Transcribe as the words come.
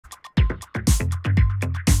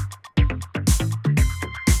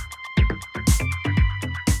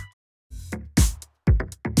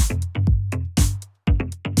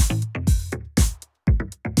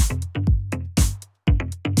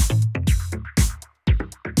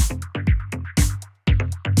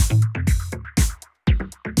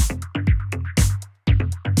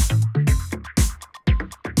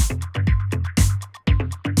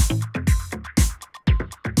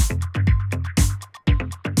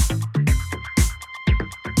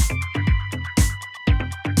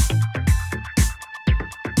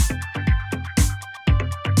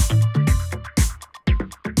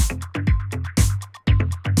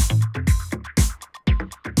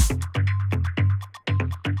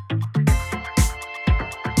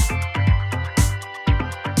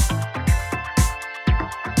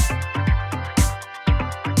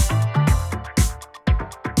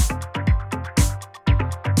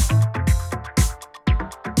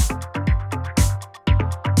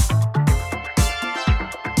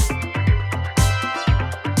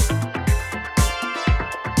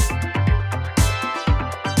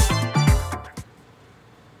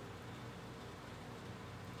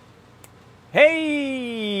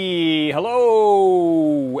Hey,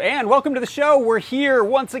 hello, and welcome to the show. We're here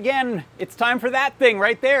once again. It's time for that thing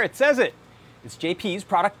right there. It says it. It's JP's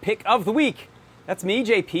product pick of the week. That's me,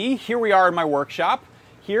 JP. Here we are in my workshop.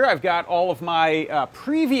 Here I've got all of my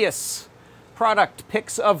previous product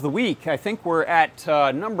picks of the week. I think we're at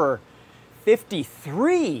number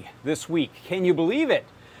 53 this week. Can you believe it?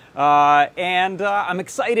 I'm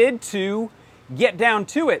excited to get down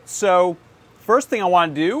to it. So first thing I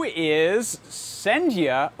want to do is send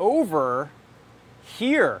you over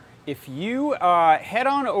here. If you head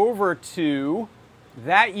on over to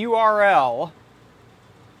that URL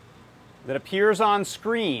that appears on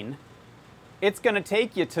screen, it's going to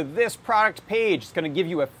take you to this product page. It's going to give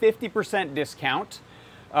you a 50% discount.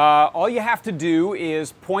 All you have to do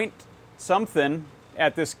is point something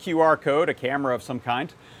at this QR code, a camera of some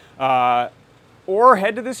kind, or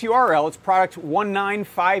head to this URL. It's product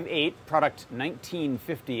 1958, product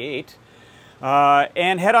 1958,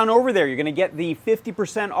 and head on over there. You're going to get the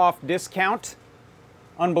 50% off discount.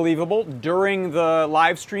 Unbelievable. During the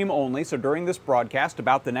live stream only, so during this broadcast,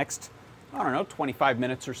 about the next, I don't know, 25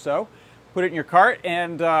 minutes or so. Put it in your cart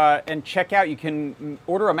and check out. You can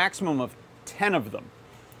order a maximum of 10 of them.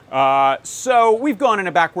 So we've gone in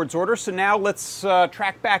a backwards order, so now let's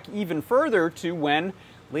track back even further to when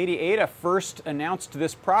Lady Ada first announced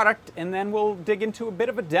this product, and then we'll dig into a bit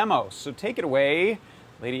of a demo. So take it away,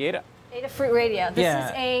 Lady Ada. Adafruit Radio. This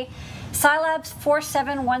is a Scilabs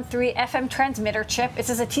 4713 FM transmitter chip. This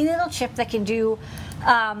is a teeny little chip that can do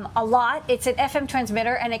a lot. It's an FM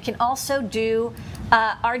transmitter, and it can also do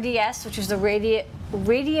RDS, which is the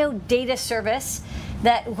radio data service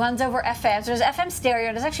that runs over FM. So there's FM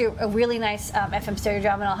stereo. There's actually a really nice FM stereo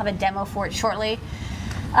job, and I'll have a demo for it shortly.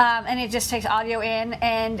 And it just takes audio in,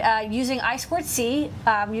 and using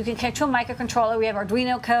I2C, you can connect to a microcontroller. We have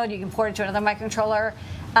Arduino code. You can port it to another microcontroller,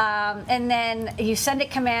 and then you send it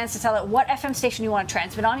commands to tell it what FM station you want to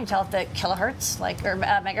transmit on. You tell it the kilohertz, or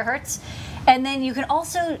megahertz, and then you can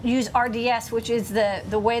also use RDS, which is the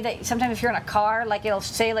way that sometimes if you're in a car, like it'll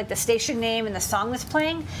say like the station name and the song that's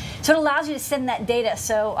playing, so it allows you to send that data.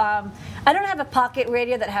 So I don't have a pocket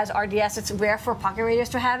radio that has RDS. It's rare for pocket radios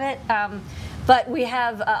to have it. But we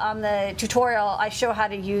have, on the tutorial, I show how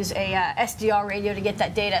to use a SDR radio to get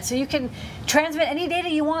that data. So you can transmit any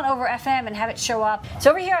data you want over FM and have it show up.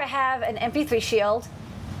 So over here I have an MP3 shield,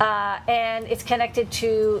 and it's connected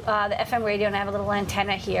to the FM radio, and I have a little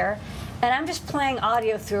antenna here. And I'm just playing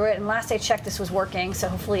audio through it, and last I checked this was working, so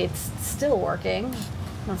hopefully it's still working.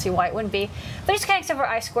 I don't see why it wouldn't be. But it just connects over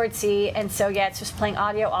I2C, and so yeah, it's just playing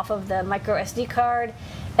audio off of the micro SD card.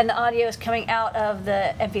 And the audio is coming out of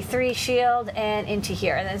the MP3 shield and into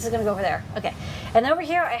here. And then this is going to go over there. Okay. And over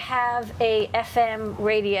here I have a FM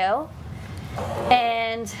radio.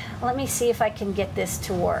 And let me see if I can get this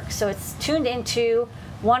to work. So it's tuned into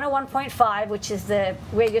 101.5, which is the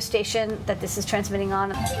radio station that this is transmitting on.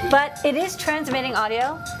 But it is transmitting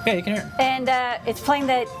audio. Yeah, you can hear it. And it's playing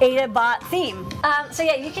the AdaBot theme. So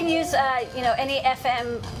yeah, you can use any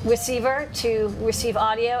FM receiver to receive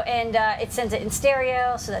audio, and it sends it in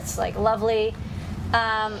stereo, so that's like lovely.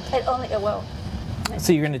 It only whoa.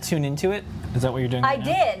 So you're going to tune into it? Is that what you're doing? I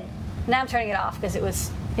did. Now I'm turning it off because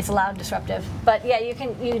it's loud, disruptive. But yeah,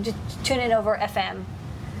 you just tune in over FM.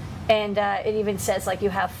 And it even says like you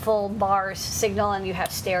have full bars signal and you have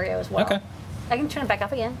stereo as well. Okay. I can turn it back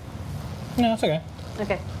up again. No, it's okay.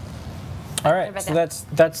 Okay. All right. So that's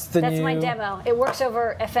That's my demo. It works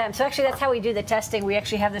over FM. So actually, that's how we do the testing. We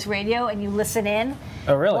actually have this radio, and you listen in.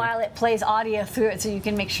 Oh, really? While it plays audio through it, so you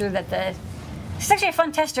can make sure that it's actually a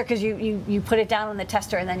fun tester because you put it down on the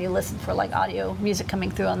tester, and then you listen for like audio music coming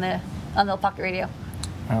through on the pocket radio.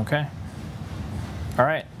 Okay. All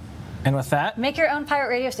right. And with that, make your own pirate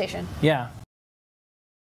radio station. Yeah.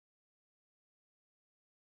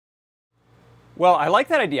 Well, I like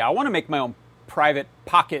that idea. I want to make my own private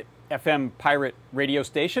pocket FM pirate radio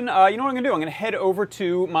station. You know what I'm going to do? I'm going to head over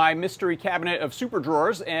to my mystery cabinet of super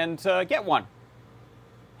drawers and get one.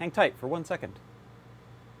 Hang tight for 1 second.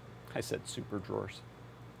 I said super drawers.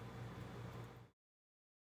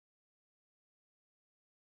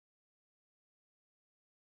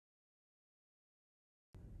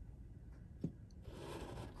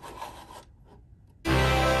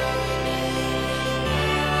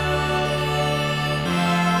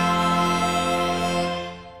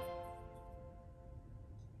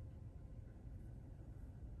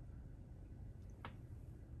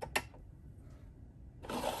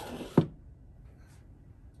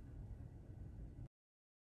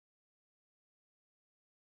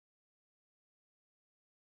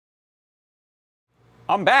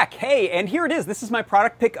 I'm back. Hey, and here it is. This is my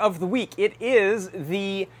product pick of the week. It is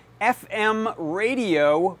the FM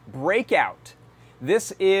radio breakout.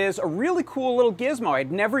 This is a really cool little gizmo.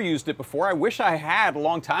 I'd never used it before. I wish I had a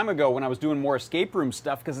long time ago when I was doing more escape room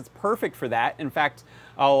stuff, because it's perfect for that. In fact,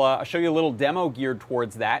 I'll show you a little demo geared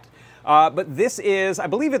towards that. But this is, I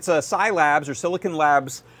believe it's a Scilabs or Silicon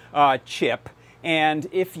Labs chip. And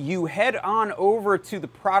if you head on over to the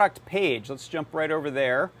product page, let's jump right over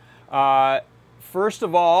there. First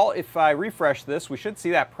of all, if I refresh this, we should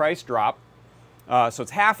see that price drop. So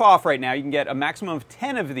it's half off right now. You can get a maximum of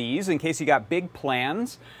 10 of these in case you got big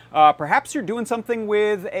plans. Perhaps you're doing something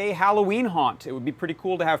with a Halloween haunt. It would be pretty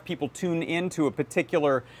cool to have people tune into a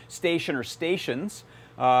particular station or stations,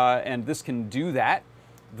 and this can do that.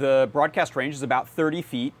 The broadcast range is about 30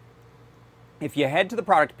 feet. If you head to the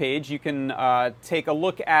product page, you can take a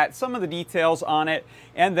look at some of the details on it,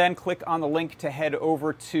 and then click on the link to head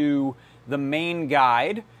over to the main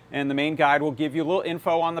guide. And the main guide will give you a little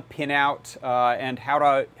info on the pinout and how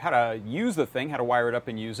to use the thing, how to wire it up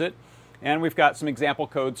and use it. And we've got some example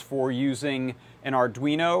codes for using an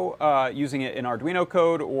Arduino, using it in Arduino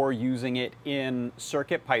code or using it in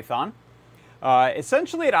CircuitPython.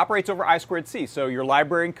 Essentially, it operates over I2C. So your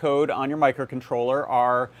library and code on your microcontroller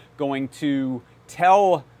are going to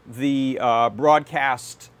tell the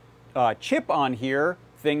broadcast chip on here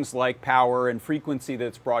things like power and frequency that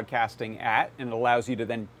it's broadcasting at, and it allows you to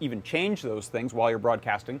then even change those things while you're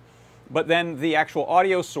broadcasting. But then the actual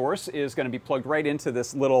audio source is going to be plugged right into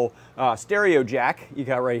this little stereo jack you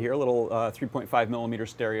got right here, a little 3.5 millimeter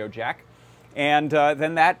stereo jack. And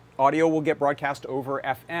then that audio will get broadcast over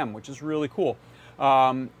FM, which is really cool.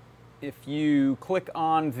 If you click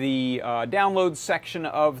on the downloads section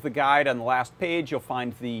of the guide on the last page, you'll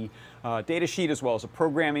find the data sheet as well as a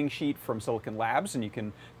programming sheet from Silicon Labs, and you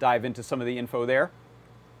can dive into some of the info there.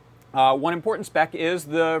 One important spec is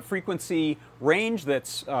the frequency range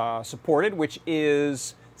that's supported, which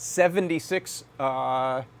is 76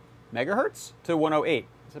 megahertz to 108.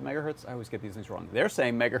 Is it megahertz? I always get these things wrong. They're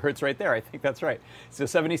saying megahertz right there. I think that's right. So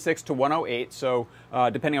 76 to 108. So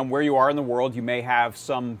depending on where you are in the world, you may have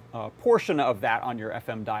some portion of that on your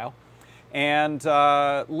FM dial. And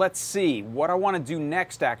let's see. What I want to do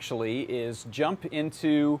next, actually, is jump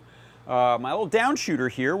into my little down shooter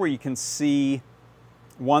here, where you can see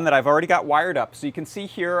one that I've already got wired up. So you can see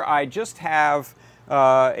here I just have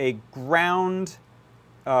a ground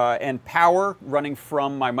and power running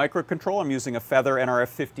from my microcontroller. I'm using a Feather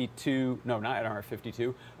NRF52, no, not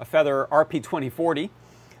NRF52, a Feather RP2040.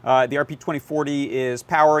 The RP2040 is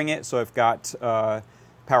powering it, so I've got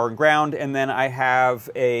power and ground, and then I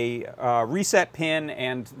have a reset pin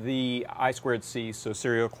and the I2C, so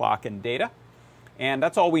serial clock and data. And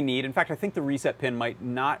that's all we need. In fact, I think the reset pin might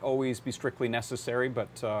not always be strictly necessary,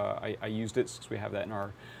 but I used it since we have that in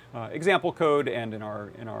our example code and in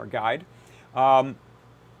our guide.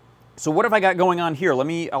 So what have I got going on here?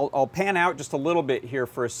 I'll pan out just a little bit here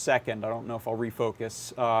for a second. I don't know if I'll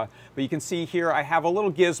refocus. But you can see here I have a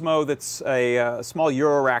little gizmo that's a small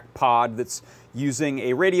Eurorack pod that's using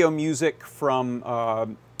a radio music from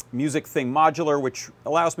MusicThing Modular, which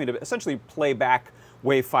allows me to essentially play back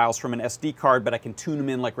WAV files from an SD card, but I can tune them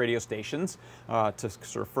in like radio stations to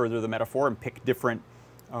sort of further the metaphor and pick different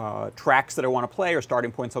tracks that I want to play or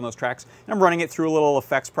starting points on those tracks. And I'm running it through a little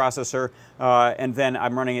effects processor, and then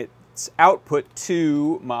I'm running its output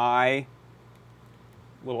to my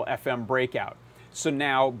little FM breakout. So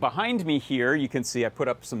now behind me here, you can see I put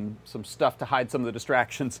up some stuff to hide some of the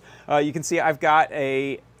distractions. You can see I've got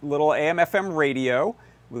a little AM/FM radio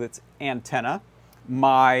with its antenna.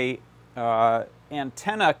 My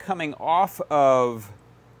antenna coming off of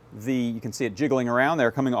you can see it jiggling around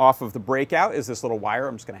there, coming off of the breakout is this little wire.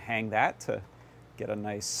 I'm just going to hang that to get a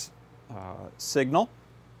nice signal.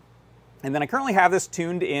 And then I currently have this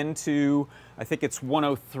tuned into, I think it's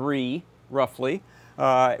 103 roughly,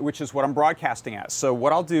 which is what I'm broadcasting at. So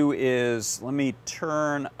what I'll do is, let me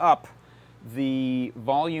turn up the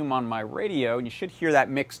volume on my radio, and you should hear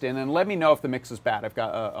that mixed in, and let me know if the mix is bad. I've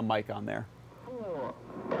got a mic on there. 4,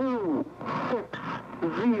 2,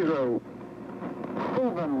 6, 0.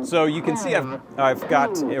 So you can see I've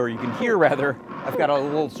got, or you can hear rather, I've got a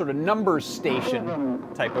little sort of numbers station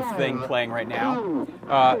type of thing playing right now.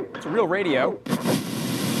 It's a real radio.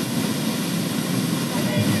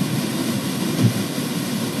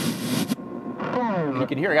 You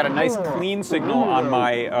can hear I got a nice clean signal on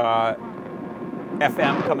my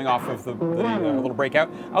FM coming off of the little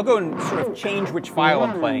breakout. I'll go and sort of change which file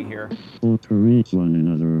I'm playing here. To reach one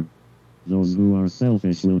another. Those who are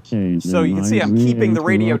selfish will change. So you can see I'm keeping the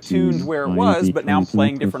radio tuned where it was, but now I'm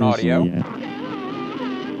playing different audio.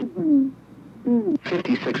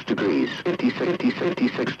 56 degrees.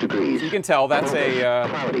 56 degrees. So you can tell that's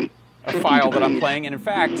Cloudy. a file that I'm degrees. playing, and in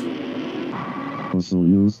fact, Also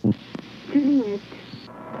useful.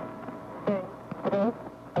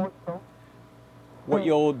 what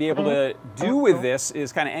you'll be able to do with this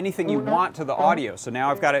is kind of anything you want to the audio. So now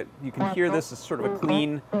I've got it, you can hear this as sort of a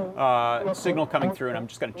clean signal coming through, and I'm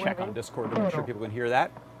just going to check on Discord to make sure people can hear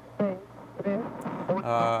that.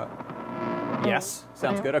 Yes,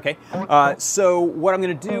 sounds good, okay. So what I'm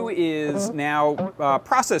going to do is now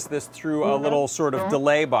process this through a little sort of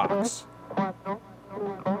delay box.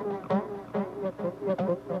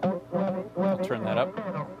 I'll turn that up.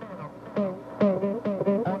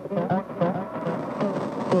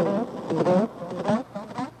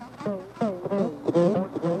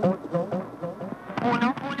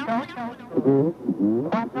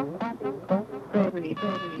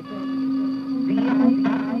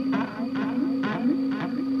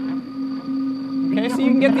 Okay, so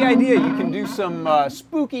you can get the idea. You can do some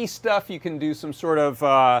spooky stuff. You can do some sort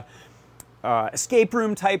of escape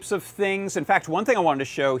room types of things. In fact, one thing I wanted to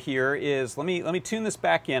show here is, let me tune this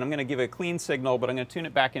back in. I'm going to give it a clean signal, but I'm going to tune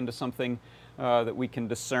it back into something that we can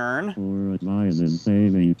discern. Or advises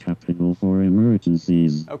saving capital for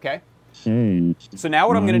emergencies. Okay. Changed. So now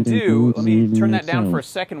what I'm going to Mind do, let me improves turn even that down for a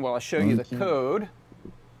itself. second while I show you the Okay. code.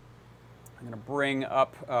 I'm going to bring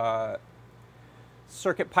up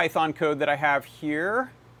CircuitPython code that I have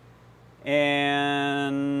here.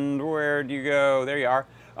 And where do you go? There you are.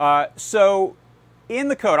 So in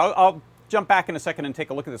the code, I'll jump back in a second and take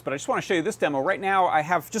a look at this, but I just want to show you this demo. Right now I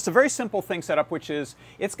have just a very simple thing set up, which is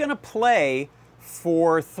it's going to play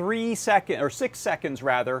for 3 seconds, or 6 seconds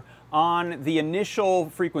rather, on the initial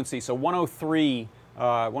frequency, so 103,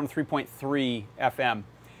 103.3 FM.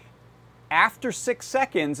 After 6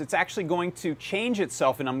 seconds, it's actually going to change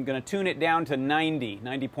itself, and I'm going to tune it down to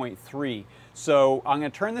 90.3. So I'm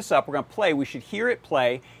going to turn this up, we're going to play, we should hear it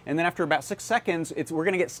play, and then after about 6 seconds, we're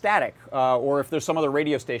going to get static, or if there's some other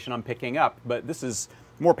radio station I'm picking up, but this is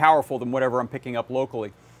more powerful than whatever I'm picking up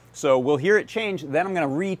locally. So we'll hear it change, then I'm going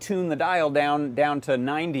to retune the dial down to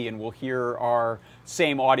 90, and we'll hear our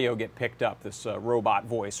same audio get picked up, this robot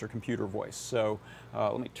voice or computer voice. So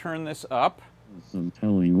let me turn this up. Some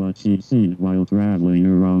telling what he'd seen while traveling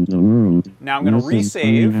around the world. Now I'm going to Mrs. resave.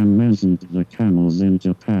 Cunningham mentioned the camels in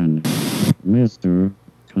Japan. Mr.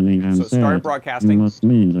 Cunningham So it started said, broadcasting. "You must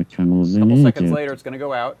mean the camels A in couple Egypt." seconds later, it's going to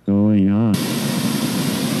go out. Going on.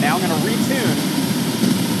 Now I'm going to retune.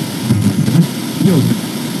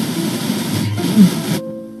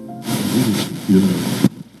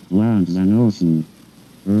 Lands and ocean.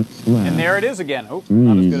 Earth's flat. And there it is again. Oh,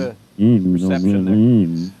 not as Trees, good a even those reception there.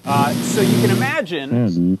 leaves. So you can imagine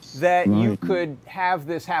Peasants that you riding. could have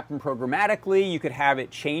this happen programmatically. You could have it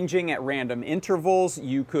changing at random intervals.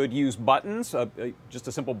 You could use buttons, just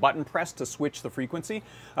a simple button press to switch the frequency,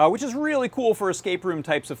 which is really cool for escape room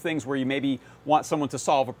types of things where you maybe want someone to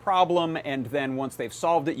solve a problem, and then once they've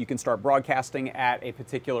solved it, you can start broadcasting at a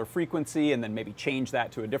particular frequency and then maybe change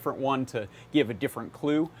that to a different one to give a different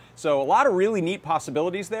clue. So a lot of really neat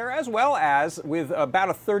possibilities there, as well as with about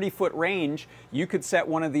a 30-foot range, you could set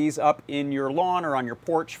one of these up in your lawn or on your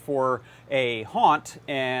porch for a haunt,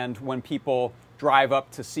 and when people drive up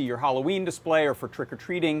to see your Halloween display or for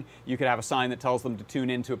trick-or-treating, you could have a sign that tells them to tune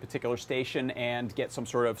into a particular station and get some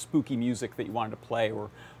sort of spooky music that you wanted to play, or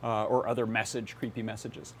other creepy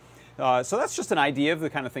messages. So that's just an idea of the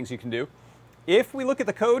kind of things you can do. If we look at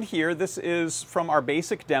the code here, this is from our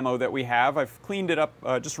basic demo that we have. I've cleaned it up,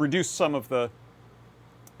 just reduced some of the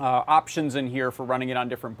options in here for running it on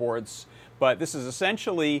different boards. But this is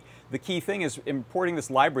essentially, the key thing is importing this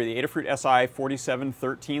library, the Adafruit SI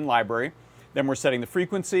 4713 library. Then we're setting the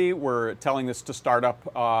frequency. We're telling this to start up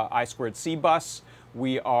I2C bus.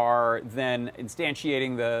 We are then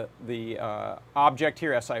instantiating the object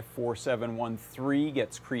here, SI4713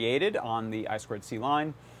 gets created on the I2C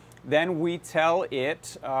line. Then we tell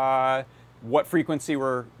it what frequency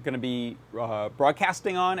we're going to be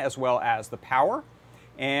broadcasting on, as well as the power.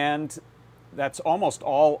 And that's almost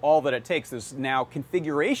all that it takes. There's now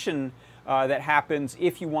configuration that happens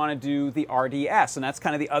if you want to do the RDS, and that's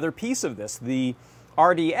kind of the other piece of this. The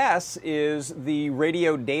RDS is the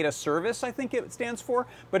Radio Data Service, I think it stands for,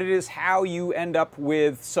 but it is how you end up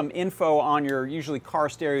with some info on your usually car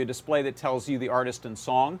stereo display that tells you the artist and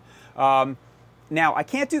song. Now, I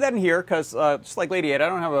can't do that in here because, just like Lady 8, I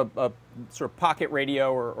don't have a sort of pocket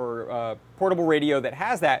radio or portable radio that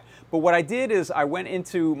has that. But what I did is I went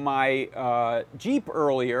into my Jeep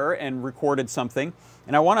earlier and recorded something.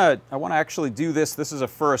 And I want to actually do this. This is a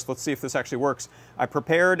first. Let's see if this actually works. I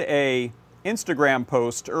prepared a Instagram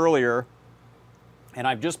post earlier And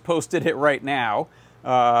I've just posted it right now.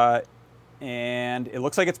 And it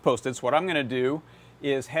looks like it's posted. So what I'm going to do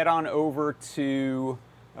is head on over to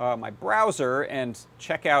my browser and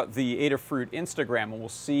check out the Adafruit Instagram, and we'll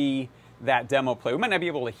see that demo play. We might not be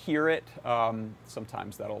able to hear it.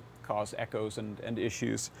 Sometimes that'll cause echoes and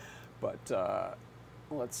issues. But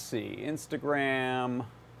let's see, Instagram.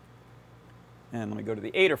 And let me go to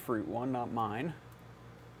the Adafruit one, not mine.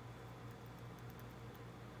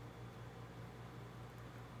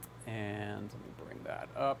 And let me bring that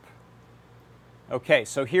up. Okay,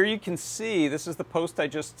 so here you can see, this is the post I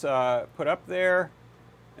just put up there.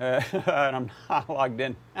 And I'm not logged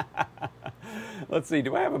in. Let's see,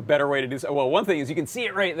 do I have a better way to do so? Well, one thing is you can see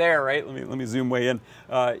it right there, right? Let me zoom way in.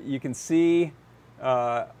 You can see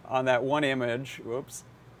on that one image, whoops.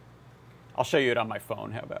 I'll show you it on my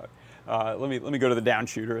phone, how about? Let me go to the down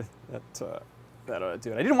shooter. That ought to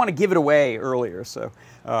do it. I didn't want to give it away earlier, so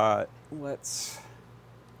let's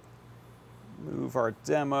move our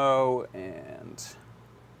demo, and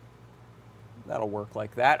that'll work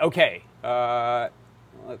like that. Okay,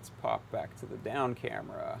 let's pop back to the down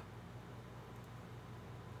camera.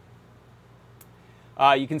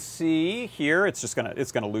 You can see here it's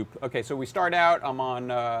gonna loop. Okay, so we start out. I'm on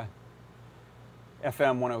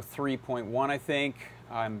FM 103.1, I think.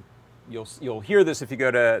 You'll hear this if you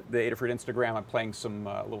go to the Adafruit Instagram. I'm playing some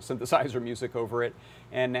little synthesizer music over it.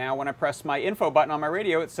 And now when I press my info button on my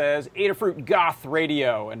radio, it says Adafruit Goth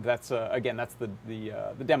Radio. And that's, again, that's the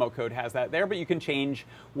demo code has that there. But you can change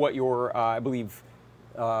what your, I believe,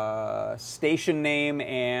 station name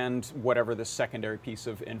and whatever the secondary piece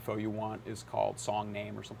of info you want is called, song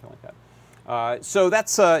name or something like that. So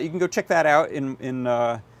that's, you can go check that out in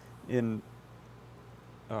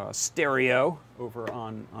stereo over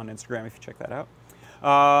on Instagram if you check that out.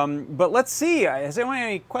 But let's see, has anyone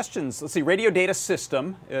any questions? Let's see, Radio Data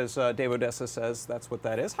System, as Dave Odessa says, that's what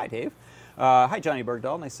that is. Hi, Dave. Hi, Johnny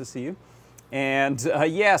Bergdahl, nice to see you. And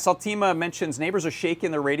yeah, Saltima mentions neighbors are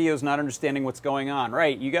shaking their radios, not understanding what's going on.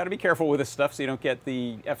 Right, you got to be careful with this stuff so you don't get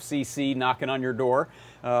the FCC knocking on your door.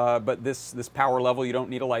 But this power level, you don't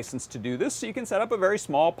need a license to do this, so you can set up a very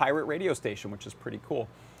small pirate radio station, which is pretty cool.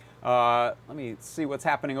 Let me see what's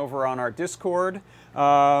happening over on our Discord.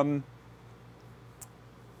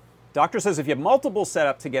 Doctor says if you have multiple set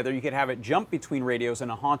up together, you could have it jump between radios in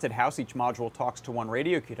a haunted house. Each module talks to one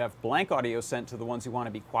radio. You could have blank audio sent to the ones who want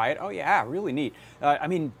to be quiet. Oh yeah, really neat. I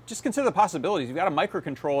mean, just consider the possibilities. You've got a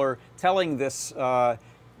microcontroller telling this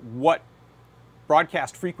what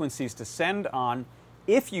broadcast frequencies to send on.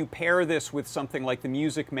 If you pair this with something like the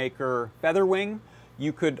Music Maker Featherwing,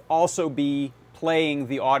 you could also be playing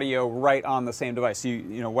the audio right on the same device. You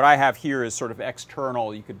know, what I have here is sort of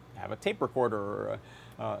external. You could have a tape recorder or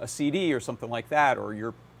a CD or something like that, or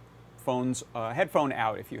your phone's headphone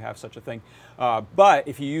out if you have such a thing. But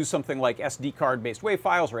if you use something like SD card based WAV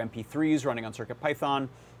files or MP3s running on CircuitPython,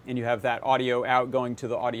 and you have that audio out going to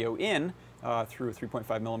the audio in through a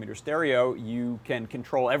 3.5 millimeter stereo, you can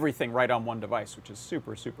control everything right on one device, which is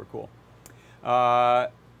super, super cool.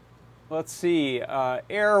 Let's see,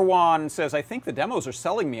 Erwan says, I think the demos are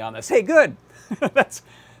selling me on this. Hey, good.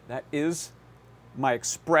 That is my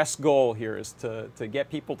express goal here, is to get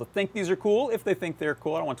people to think these are cool. If they think they're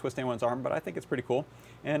cool, I don't want to twist anyone's arm, but I think it's pretty cool.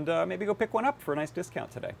 And maybe go pick one up for a nice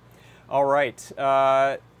discount today. All right,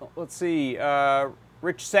 let's see.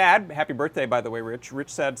 Rich Sad, happy birthday, by the way, Rich. Rich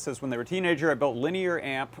Sad says, when they were a teenager, I built linear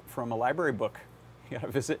amp from a library book. You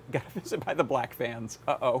gotta visit by the Black fans.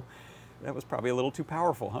 Uh-oh, that was probably a little too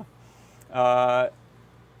powerful, huh?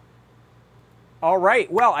 All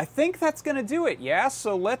right, well, I think that's gonna do it, yeah?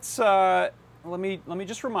 So let's, let me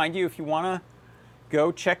just remind you, if you want to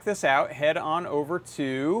go check this out, head on over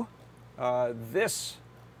to this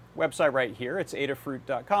website right here. It's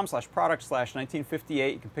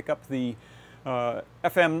adafruit.com/product/1958. You can pick up the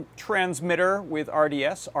FM transmitter with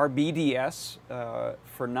RBDS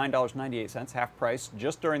for $9.98, half price,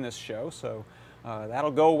 just during this show. So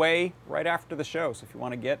that'll go away right after the show. So if you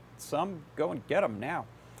want to get some, go and get them now.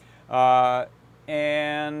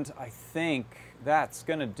 And I think that's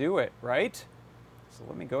going to do it, right? So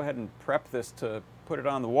let me go ahead and prep this to put it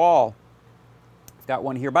on the wall. I've got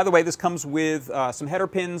one here. By the way, this comes with some header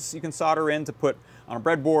pins you can solder in to put on a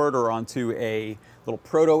breadboard or onto a little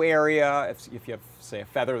proto area, if you have, say, a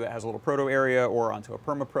feather that has a little proto area, or onto a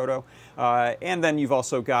perma-proto. And then you've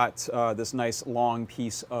also got this nice long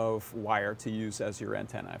piece of wire to use as your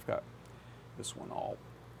antenna. I've got this one all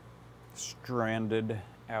stranded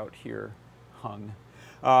out here, hung.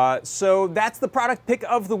 So that's the product pick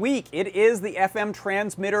of the week. It is the FM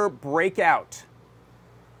transmitter Breakout.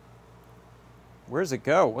 Where does it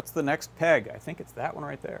go? What's the next peg? I think it's that one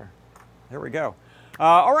right there. There we go.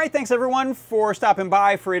 All right, thanks everyone for stopping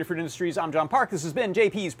by for Adafruit Industries. I'm John Park. This has been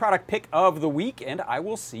JP's Product Pick of the Week, and I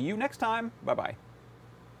will see you next time. Bye-bye.